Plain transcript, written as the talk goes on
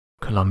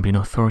Colombian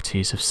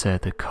authorities have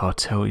said the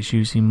cartel is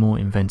using more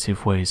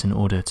inventive ways in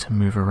order to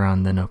move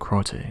around their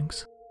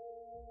narcotics.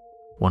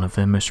 One of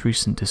their most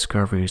recent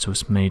discoveries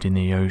was made in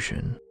the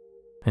ocean,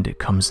 and it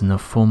comes in the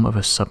form of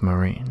a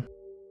submarine,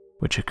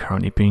 which are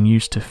currently being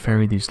used to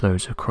ferry these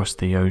loads across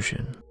the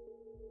ocean.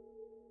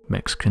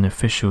 Mexican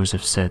officials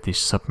have said these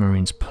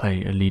submarines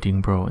play a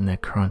leading role in their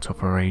current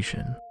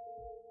operation,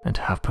 and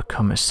have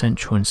become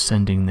essential in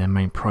sending their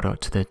main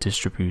product to their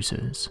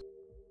distributors.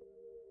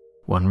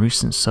 One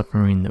recent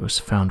submarine that was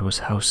found was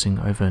housing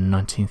over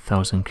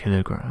 19,000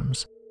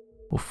 kilograms,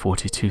 or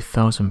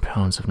 42,000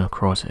 pounds of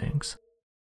narcotics.